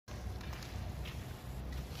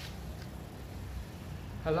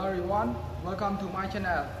Hello everyone, welcome to my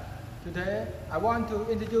channel. Today I want to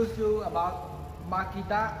introduce you about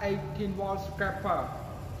Makita 18V scraper.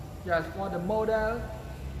 Yes, for the model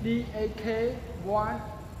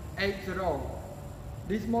DHK180.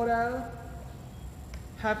 This model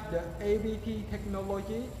have the ABT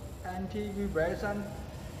technology, anti-vibration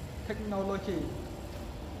technology,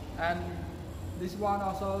 and this one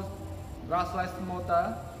also brushless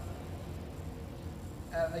motor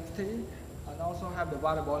LXT, and also have the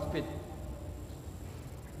variable speed.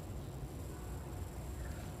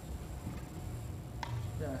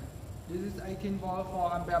 Yeah, this is 18V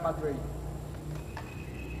 4A battery.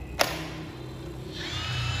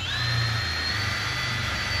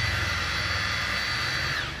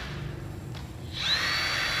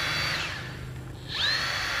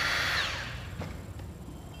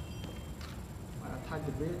 Attach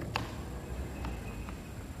the bit.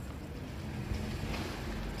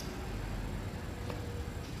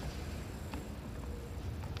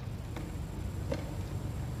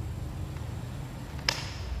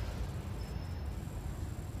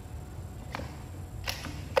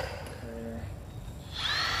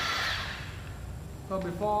 So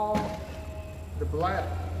before the blade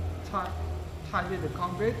touch with the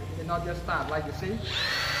concrete, it not just start like you see.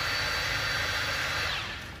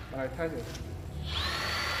 But I touch it.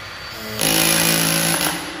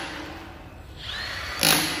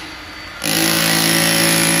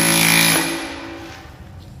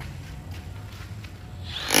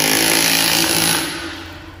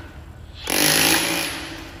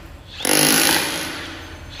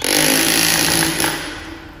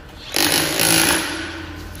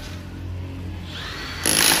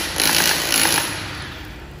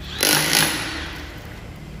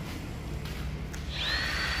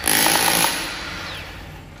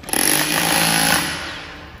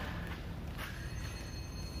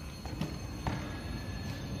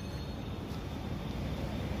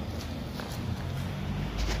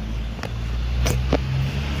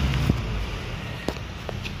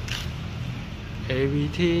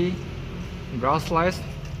 ABT brushless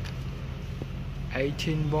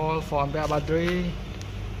 18V 4A battery.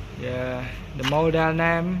 Yeah, the model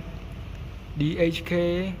name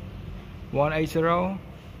DHK180.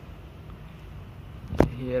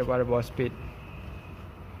 Here variable speed.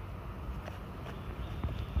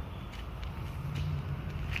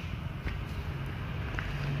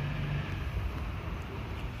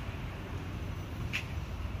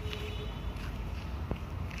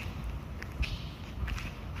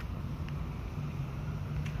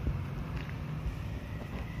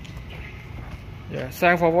 Yeah,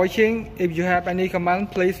 thanks for watching. If you have any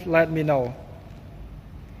comment, please let me know.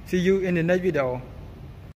 See you in the next video.